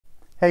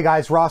Hey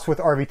guys, Ross with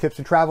RV Tips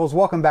and Travels.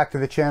 Welcome back to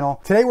the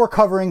channel. Today we're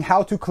covering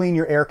how to clean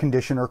your air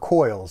conditioner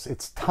coils.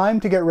 It's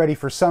time to get ready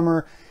for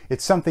summer.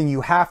 It's something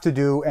you have to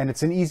do and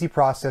it's an easy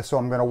process, so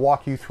I'm going to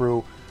walk you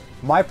through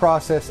my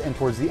process, and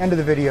towards the end of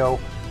the video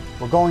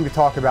we're going to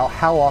talk about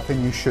how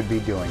often you should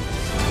be doing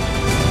this.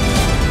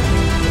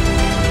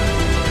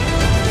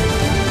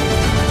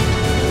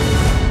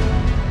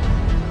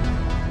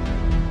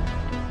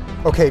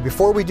 Okay,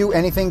 before we do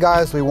anything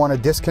guys, we want to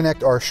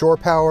disconnect our shore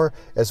power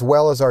as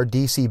well as our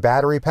DC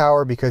battery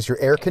power because your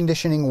air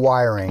conditioning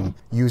wiring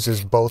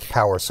uses both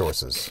power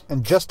sources.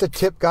 And just a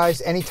tip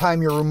guys,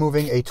 anytime you're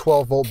removing a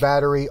 12-volt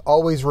battery,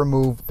 always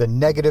remove the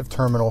negative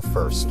terminal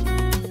first.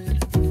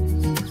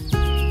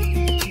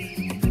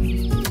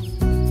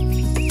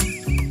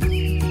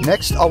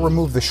 Next, I'll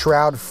remove the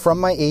shroud from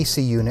my AC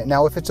unit.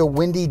 Now, if it's a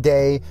windy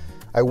day,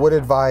 I would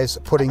advise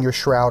putting your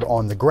shroud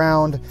on the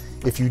ground.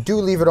 If you do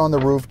leave it on the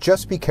roof,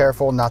 just be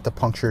careful not to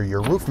puncture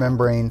your roof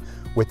membrane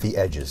with the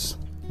edges.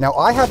 Now,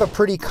 I have a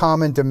pretty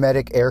common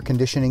dometic air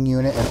conditioning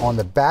unit, and on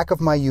the back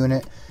of my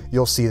unit,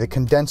 you'll see the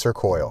condenser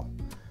coil.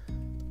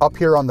 Up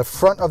here on the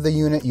front of the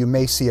unit, you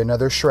may see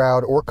another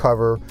shroud or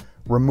cover.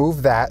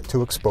 Remove that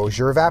to expose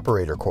your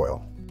evaporator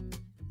coil.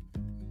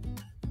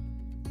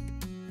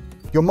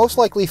 You'll most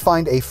likely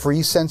find a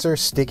freeze sensor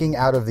sticking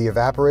out of the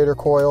evaporator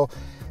coil.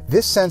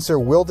 This sensor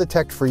will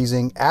detect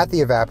freezing at the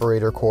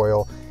evaporator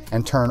coil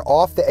and turn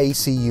off the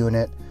AC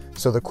unit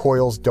so the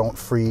coils don't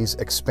freeze,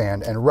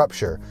 expand, and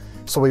rupture.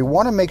 So we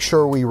want to make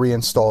sure we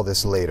reinstall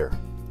this later.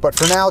 But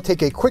for now,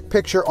 take a quick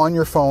picture on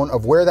your phone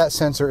of where that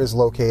sensor is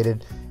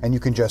located, and you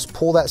can just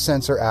pull that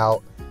sensor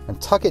out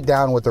and tuck it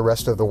down with the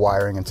rest of the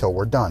wiring until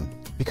we're done.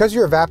 Because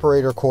your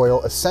evaporator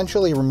coil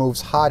essentially removes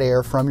hot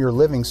air from your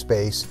living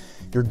space,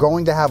 you're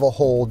going to have a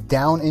hole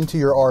down into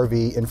your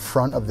RV in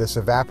front of this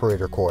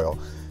evaporator coil.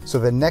 So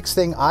the next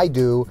thing I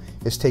do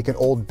is take an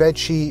old bed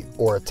sheet,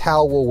 or a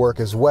towel will work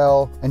as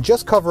well, and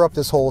just cover up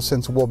this hole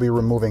since we'll be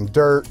removing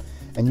dirt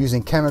and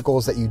using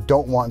chemicals that you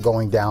don't want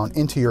going down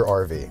into your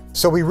RV.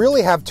 So we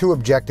really have two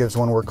objectives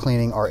when we're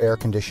cleaning our air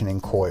conditioning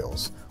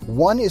coils.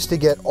 One is to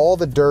get all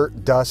the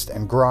dirt, dust,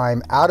 and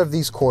grime out of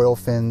these coil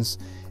fins,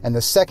 and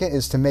the second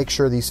is to make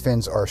sure these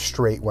fins are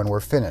straight when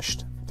we're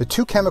finished. The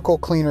two chemical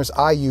cleaners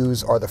I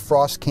use are the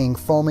Frost King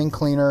foaming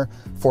cleaner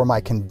for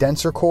my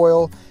condenser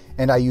coil,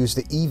 and I use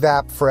the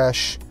Evap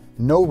Fresh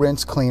no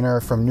rinse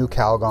cleaner from New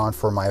Calgon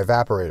for my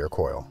evaporator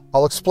coil.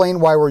 I'll explain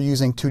why we're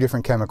using two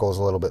different chemicals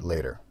a little bit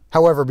later.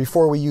 However,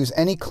 before we use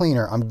any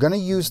cleaner, I'm going to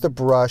use the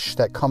brush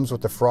that comes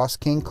with the Frost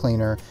King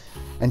cleaner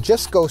and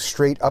just go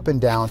straight up and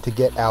down to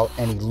get out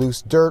any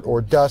loose dirt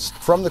or dust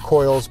from the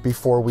coils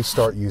before we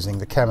start using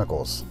the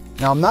chemicals.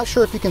 Now, I'm not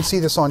sure if you can see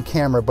this on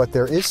camera, but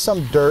there is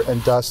some dirt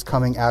and dust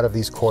coming out of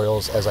these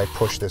coils as I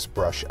push this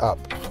brush up.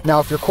 Now,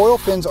 if your coil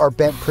fins are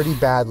bent pretty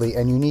badly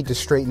and you need to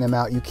straighten them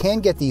out, you can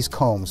get these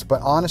combs,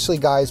 but honestly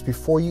guys,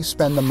 before you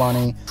spend the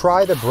money,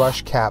 try the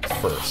brush cap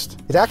first.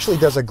 It actually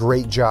does a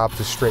great job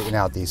to straighten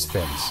out these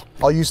fins.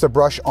 I'll use the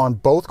brush on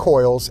both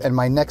coils, and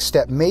my next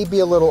step may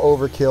be a little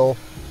overkill,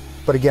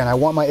 but again, I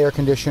want my air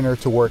conditioner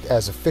to work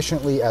as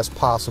efficiently as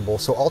possible,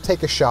 so I'll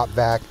take a shop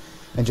vac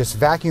and just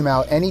vacuum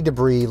out any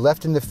debris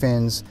left in the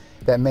fins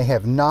that may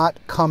have not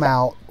come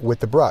out with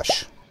the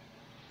brush.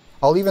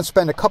 I'll even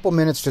spend a couple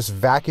minutes just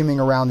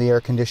vacuuming around the air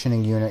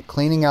conditioning unit,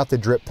 cleaning out the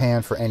drip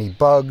pan for any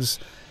bugs,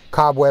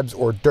 cobwebs,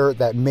 or dirt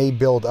that may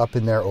build up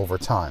in there over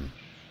time.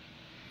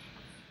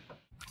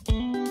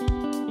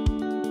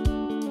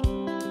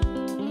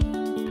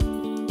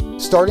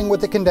 Starting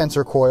with the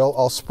condenser coil,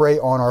 I'll spray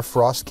on our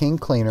Frost King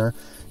cleaner.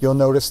 You'll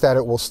notice that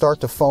it will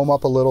start to foam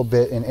up a little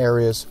bit in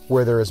areas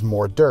where there is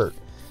more dirt.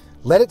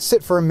 Let it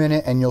sit for a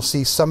minute and you'll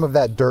see some of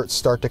that dirt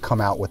start to come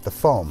out with the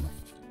foam.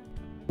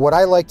 What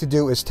I like to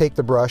do is take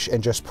the brush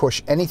and just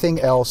push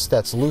anything else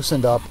that's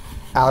loosened up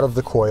out of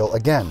the coil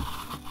again.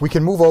 We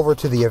can move over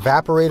to the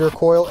evaporator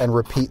coil and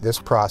repeat this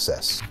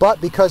process. But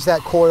because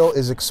that coil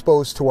is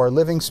exposed to our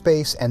living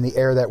space and the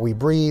air that we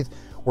breathe,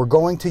 we're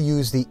going to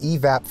use the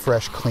Evap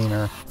Fresh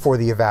cleaner for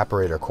the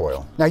evaporator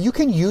coil. Now, you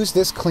can use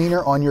this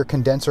cleaner on your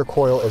condenser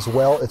coil as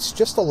well. It's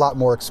just a lot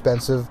more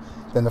expensive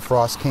than the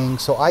Frost King,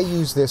 so I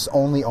use this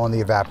only on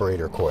the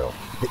evaporator coil.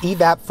 The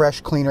Evap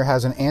Fresh cleaner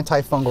has an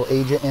antifungal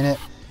agent in it,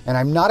 and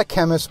I'm not a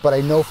chemist, but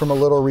I know from a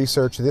little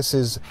research this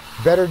is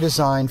better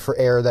designed for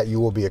air that you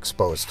will be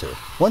exposed to.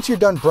 Once you're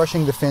done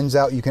brushing the fins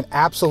out, you can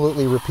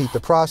absolutely repeat the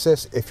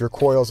process if your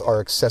coils are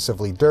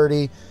excessively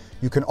dirty.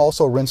 You can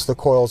also rinse the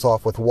coils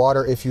off with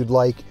water if you'd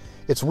like.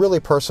 It's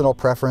really personal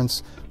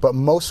preference, but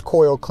most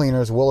coil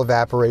cleaners will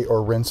evaporate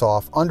or rinse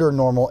off under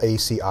normal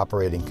AC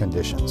operating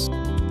conditions.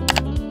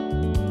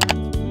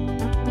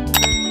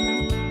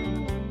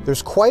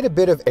 There's quite a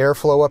bit of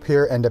airflow up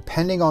here, and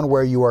depending on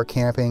where you are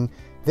camping,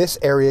 this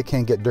area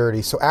can get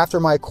dirty. So after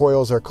my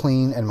coils are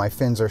clean and my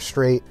fins are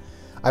straight,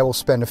 I will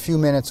spend a few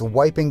minutes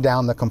wiping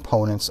down the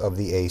components of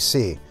the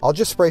AC. I'll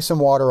just spray some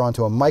water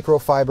onto a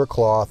microfiber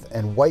cloth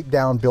and wipe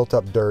down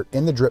built-up dirt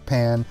in the drip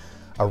pan,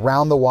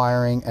 around the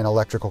wiring and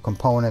electrical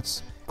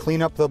components,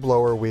 clean up the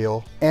blower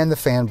wheel, and the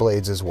fan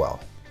blades as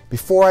well.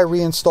 Before I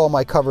reinstall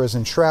my covers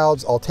and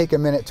shrouds, I'll take a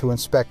minute to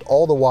inspect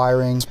all the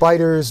wiring.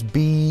 Spiders,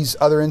 bees,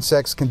 other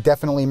insects can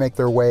definitely make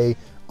their way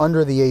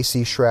under the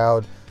AC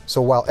shroud,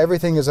 so while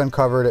everything is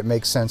uncovered, it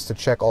makes sense to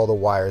check all the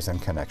wires and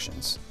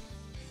connections.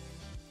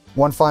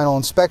 One final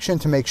inspection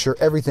to make sure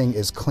everything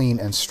is clean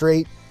and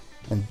straight.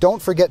 And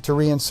don't forget to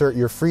reinsert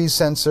your freeze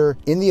sensor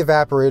in the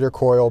evaporator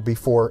coil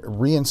before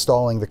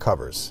reinstalling the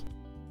covers.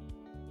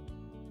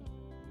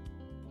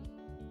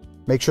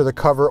 Make sure the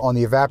cover on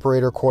the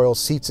evaporator coil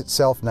seats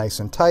itself nice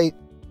and tight.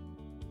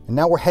 And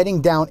now we're heading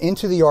down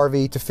into the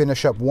RV to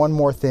finish up one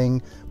more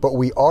thing, but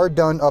we are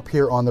done up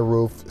here on the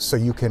roof, so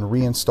you can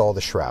reinstall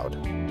the shroud.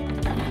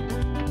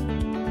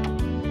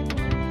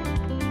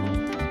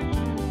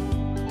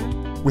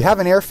 We have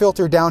an air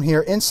filter down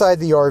here inside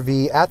the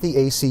RV at the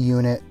AC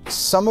unit.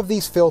 Some of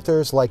these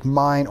filters, like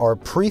mine, are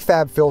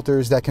prefab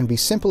filters that can be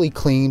simply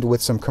cleaned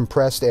with some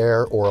compressed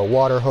air or a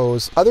water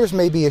hose. Others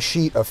may be a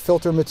sheet of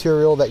filter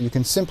material that you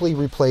can simply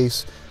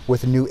replace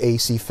with new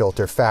AC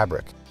filter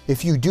fabric.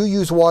 If you do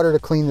use water to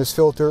clean this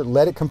filter,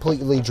 let it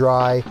completely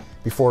dry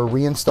before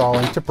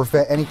reinstalling to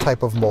prevent any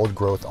type of mold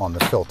growth on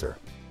the filter.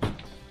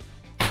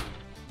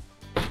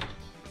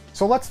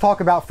 So let's talk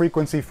about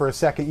frequency for a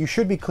second. You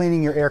should be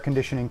cleaning your air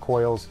conditioning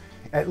coils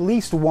at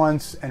least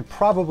once and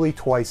probably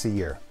twice a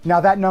year.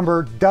 Now that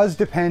number does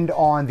depend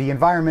on the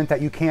environment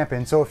that you camp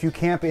in. So if you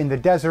camp in the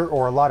desert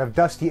or a lot of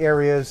dusty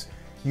areas,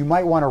 you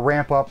might want to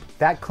ramp up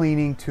that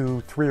cleaning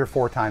to 3 or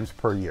 4 times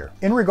per year.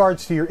 In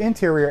regards to your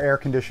interior air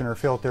conditioner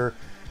filter,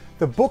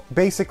 the book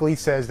basically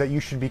says that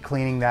you should be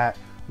cleaning that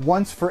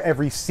once for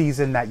every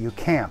season that you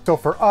camp. So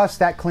for us,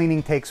 that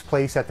cleaning takes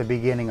place at the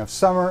beginning of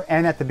summer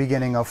and at the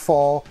beginning of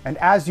fall. And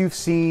as you've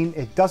seen,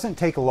 it doesn't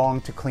take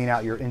long to clean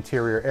out your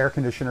interior air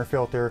conditioner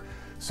filter.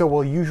 So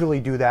we'll usually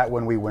do that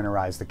when we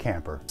winterize the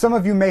camper. Some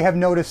of you may have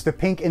noticed the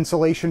pink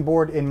insulation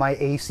board in my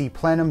AC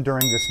plenum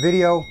during this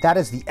video. That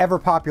is the ever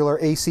popular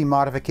AC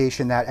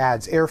modification that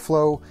adds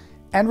airflow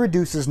and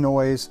reduces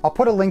noise. I'll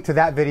put a link to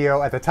that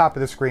video at the top of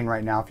the screen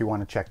right now if you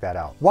want to check that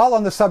out. While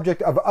on the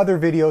subject of other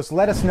videos,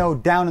 let us know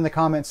down in the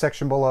comment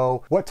section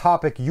below what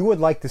topic you would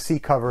like to see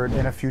covered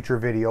in a future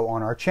video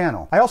on our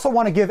channel. I also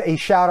want to give a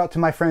shout out to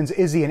my friends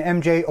Izzy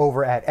and MJ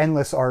over at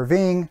Endless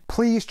RVing.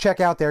 Please check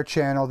out their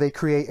channel. They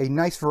create a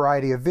nice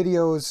variety of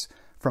videos,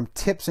 from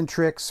tips and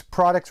tricks,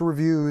 product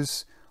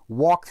reviews,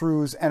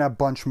 walkthroughs, and a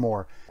bunch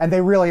more. And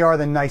they really are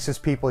the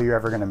nicest people you're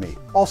ever gonna meet.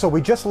 Also,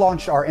 we just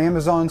launched our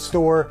Amazon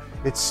store.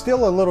 It's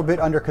still a little bit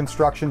under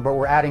construction, but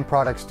we're adding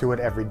products to it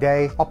every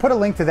day. I'll put a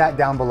link to that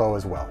down below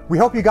as well. We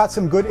hope you got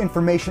some good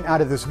information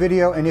out of this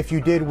video, and if you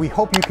did, we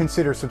hope you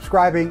consider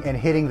subscribing and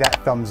hitting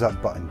that thumbs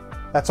up button.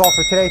 That's all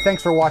for today.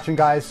 Thanks for watching,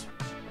 guys.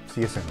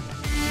 See you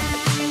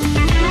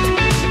soon.